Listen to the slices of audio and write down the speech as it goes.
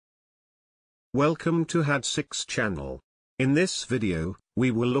Welcome to had6 channel. In this video,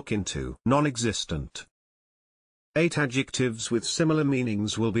 we will look into non-existent. 8 adjectives with similar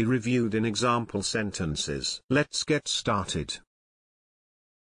meanings will be reviewed in example sentences. Let's get started.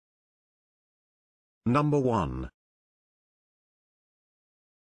 Number 1.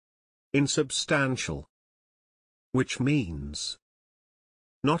 Insubstantial, which means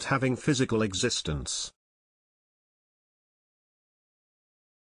not having physical existence.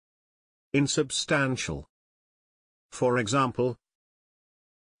 Insubstantial. For example,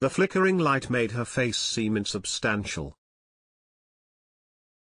 the flickering light made her face seem insubstantial.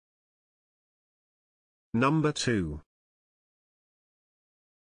 Number 2.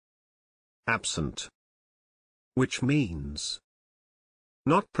 Absent, which means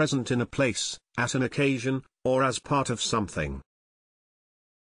not present in a place, at an occasion, or as part of something.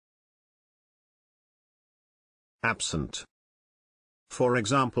 Absent. For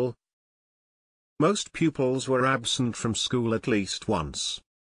example, most pupils were absent from school at least once.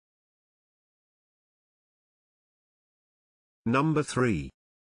 Number 3.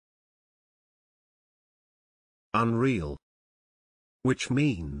 Unreal, which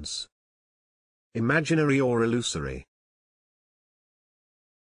means imaginary or illusory.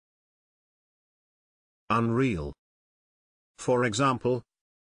 Unreal. For example,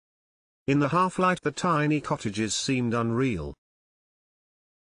 in the half-light the tiny cottages seemed unreal.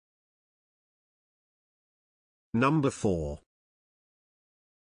 Number 4.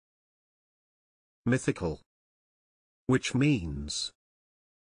 Mythical, which means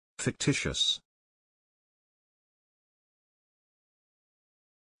fictitious.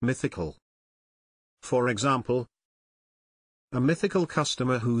 Mythical. For example, a mythical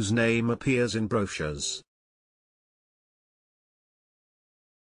customer whose name appears in brochures.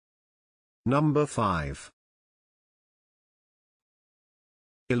 Number 5.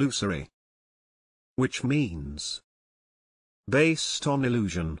 Illusory, which means based on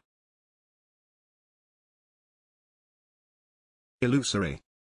illusion. Illusory.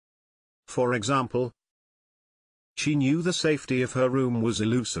 For example, she knew the safety of her room was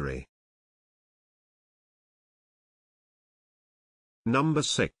illusory. Number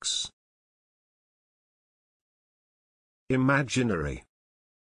 6. Imaginary,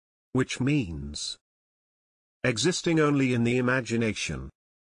 which means existing only in the imagination.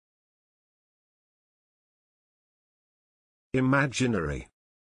 Imaginary.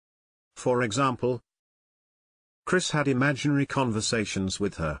 For example, Chris had imaginary conversations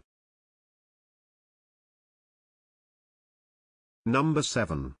with her. Number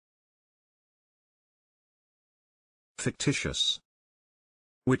 7. Fictitious,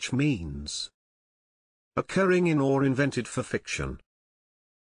 which means occurring in or invented for fiction.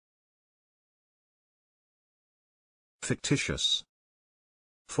 Fictitious.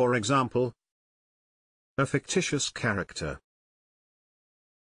 For example, a fictitious character.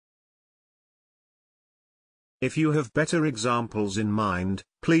 If you have better examples in mind,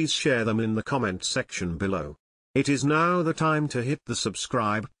 please share them in the comment section below. It is now the time to hit the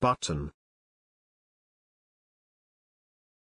subscribe button.